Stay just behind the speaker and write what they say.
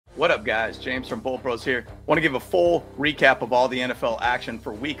What up, guys? James from Bull Bros here. Want to give a full recap of all the NFL action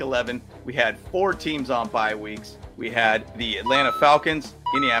for Week 11. We had 4 teams on bye weeks. We had the Atlanta Falcons,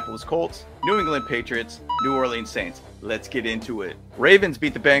 Indianapolis Colts, New England Patriots, New Orleans Saints. Let's get into it. Ravens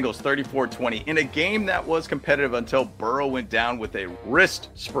beat the Bengals 34-20 in a game that was competitive until Burrow went down with a wrist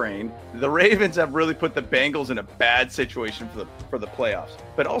sprain. The Ravens have really put the Bengals in a bad situation for the playoffs.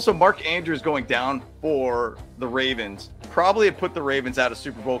 But also Mark Andrews going down for the Ravens probably had put the Ravens out of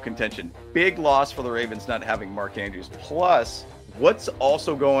Super Bowl contention. Big loss for the Ravens not having Mark Andrews. Plus, what's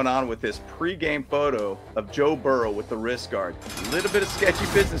also going on with this pregame photo of Joe Burrow with the wrist guard? A little bit of sketchy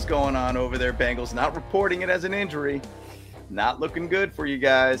business going on over there, Bengals. Not reporting it as an injury. Not looking good for you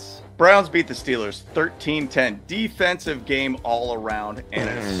guys. Browns beat the Steelers 13-10. Defensive game all around and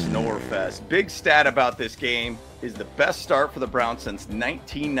a snore fest. Big stat about this game is the best start for the Browns since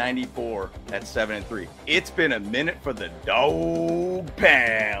 1994 at 7-3. It's been a minute for the dog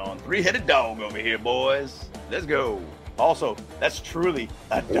pound. 3-headed dog over here, boys. Let's go. Also, that's truly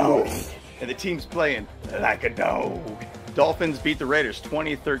a dog. And the team's playing like a dog. Dolphins beat the Raiders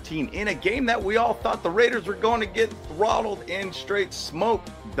 20-13 in a game that we all thought the Raiders were going to get throttled in straight smoke.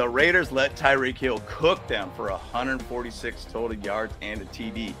 The Raiders let Tyreek Hill cook them for 146 total yards and a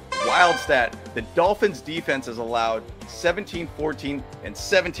TD. Wild stat, the Dolphins defense has allowed 17, 14, and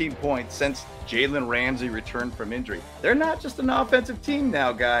 17 points since Jalen Ramsey returned from injury. They're not just an offensive team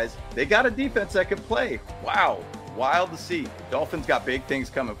now, guys. They got a defense that can play. Wow. Wild to see. Dolphins got big things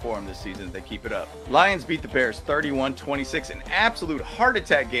coming for them this season if they keep it up. Lions beat the Bears 31-26. An absolute heart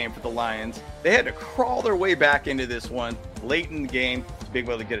attack game for the Lions. They had to crawl their way back into this one late in the game to be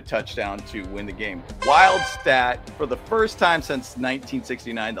able to get a touchdown to win the game. Wild stat, for the first time since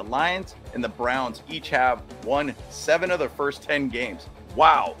 1969, the Lions and the Browns each have won 7 of their first 10 games.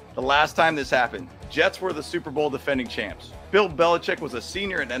 Wow. The last time this happened, Jets were the Super Bowl defending champs. Bill Belichick was a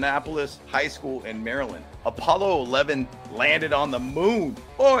senior at Annapolis High School in Maryland. Apollo 11 landed on the moon.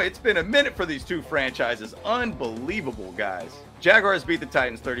 Boy, it's been a minute for these two franchises. Unbelievable, guys. Jaguars beat the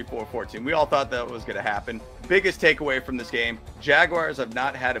Titans 34-14. We all thought that was going to happen. Biggest takeaway from this game, Jaguars have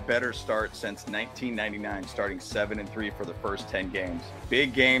not had a better start since 1999, starting 7-3 for the first 10 games.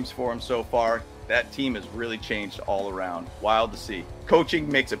 Big games for them so far. That team has really changed all around. Wild to see. Coaching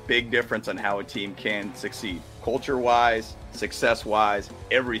makes a big difference on how a team can succeed. Culture-wise, success-wise,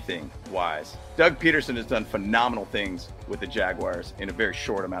 everything-wise. Doug Peterson has done phenomenal things with the Jaguars in a very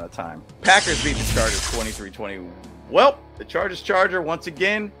short amount of time. Packers beat the Chargers 23-20. Well, the Chargers charger once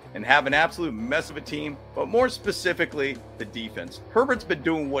again and have an absolute mess of a team, but more specifically, the defense. Herbert's been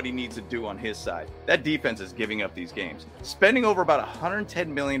doing what he needs to do on his side. That defense is giving up these games. Spending over about $110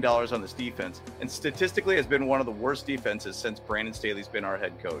 million on this defense, and statistically has been one of the worst defenses since Brandon Staley's been our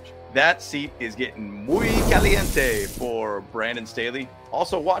head coach. That seat is getting muy caliente for Brandon Staley.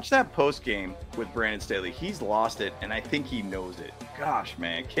 Also, watch that post game with Brandon Staley. He's lost it, and I think he knows it. Gosh,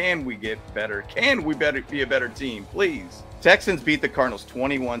 man, can we get better? Can we be a better team, please? Texans beat the Cardinals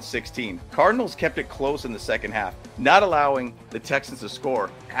 21-16. Cardinals kept it close in the second half, not allowing the Texans to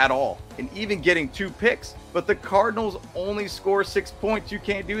score at all, and even getting 2 picks. But the Cardinals only score 6 points. You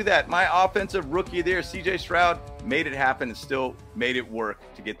can't do that. My offensive rookie there, CJ Stroud, made it happen and still made it work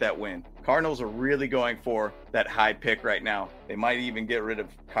to get that win. Cardinals are really going for that high pick right now. They might even get rid of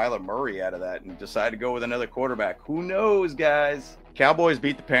Kyler Murray out of that and decide to go with another quarterback. Who knows, guys? Cowboys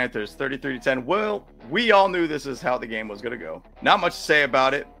beat the Panthers 33-10. Well, we all knew this is how the game was going to go. Not much to say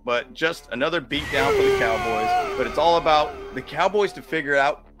about it, but just another beatdown for the Cowboys. But it's all about the Cowboys to figure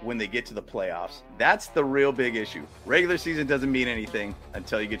out when they get to the playoffs. That's the real big issue. Regular season doesn't mean anything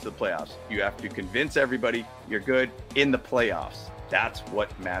until you get to the playoffs. You have to convince everybody you're good in the playoffs. That's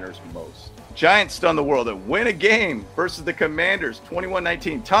what matters most. Giants stun the world and win a game versus the Commanders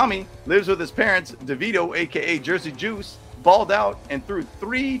 21-19. Tommy lives with his parents. DeVito, aka Jersey Juice, balled out and threw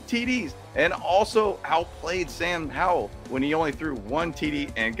 3 TDs and also outplayed Sam Howell when he only threw 1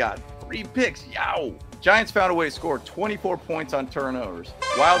 TD and got 3 picks. Yow! Giants found a way to score 24 points on turnovers.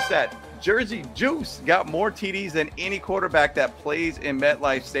 Wild stat, Jersey Juice got more TDs than any quarterback that plays in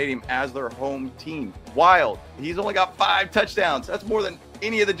MetLife Stadium as their home team. Wild. He's only got 5 touchdowns. That's more than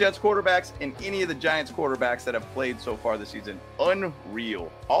any of the Jets quarterbacks and any of the Giants quarterbacks that have played so far this season.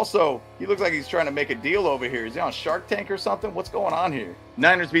 Unreal. Also, he looks like he's trying to make a deal over here. Is he on Shark Tank or something? What's going on here?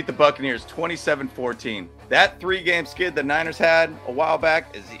 Niners beat the Buccaneers 27-14. That 3-game skid the Niners had a while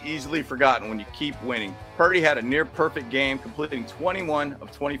back is easily forgotten when you keep winning. Purdy had a near perfect game, completing 21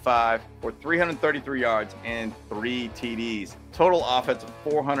 of 25 for 333 yards and 3 TDs. Total offense of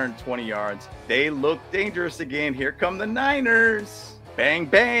 420 yards. They look dangerous again. Here come the Niners. Bang,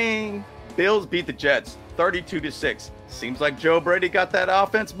 bang. Bills beat the Jets 32-6. Seems like Joe Brady got that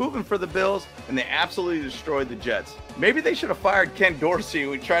offense moving for the Bills, and they absolutely destroyed the Jets. Maybe they should have fired Ken Dorsey,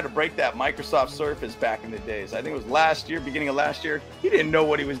 who tried to break that Microsoft Surface back in the days. I think it was last year, beginning of last year. He didn't know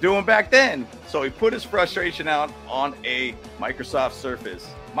what he was doing back then. So he put his frustration out on a Microsoft Surface.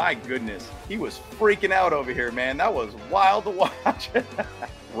 My goodness, he was freaking out over here, man. That was wild to watch.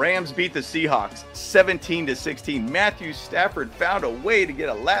 Rams beat the Seahawks 17-16. Matthew Stafford found a way to get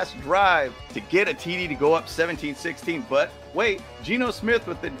a last drive to get a TD to go up 17-16. But wait, Geno Smith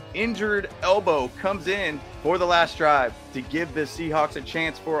with an injured elbow comes in for the last drive to give the Seahawks a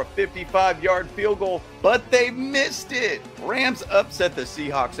chance for a 55-yard field goal, but they missed it. Rams upset the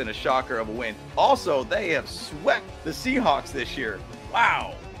Seahawks in a shocker of a win. Also, they have swept the Seahawks this year.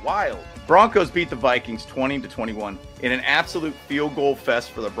 Wow, wild. Broncos beat the Vikings 20-21 in an absolute field goal fest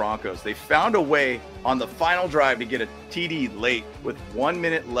for the Broncos. They found a way on the final drive to get a TD late with 1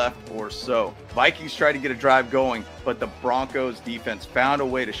 minute left or so. Vikings tried to get a drive going, but the Broncos defense found a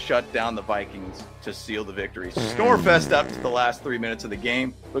way to shut down the Vikings to seal the victory. Snorefest up to the last 3 minutes of the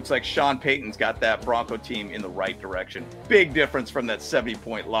game. Looks like Sean Payton's got that Bronco team in the right direction. Big difference from that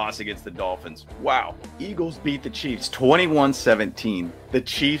 70-point loss against the Dolphins. Wow. Eagles beat the Chiefs 21-17. The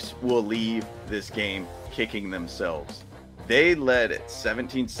Chiefs will leave this game kicking themselves. They led at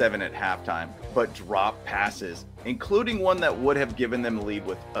 17-7 at halftime, but dropped passes, including one that would have given them the lead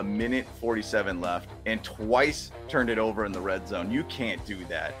with 1:47 left, and twice turned it over in the red zone. You can't do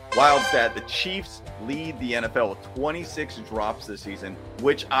that. Wild stat, the Chiefs lead the NFL with 26 drops this season,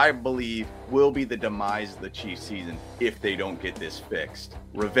 which I believe will be the demise of the Chiefs season if they don't get this fixed.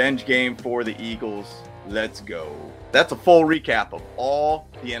 Revenge game for the Eagles. Let's go. That's a full recap of all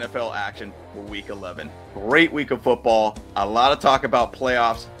the NFL action for Week 11. Great week of football. A lot of talk about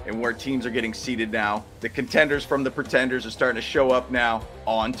playoffs and where teams are getting seeded now. The contenders from the pretenders are starting to show up now.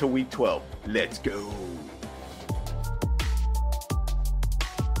 On to Week 12. Let's go.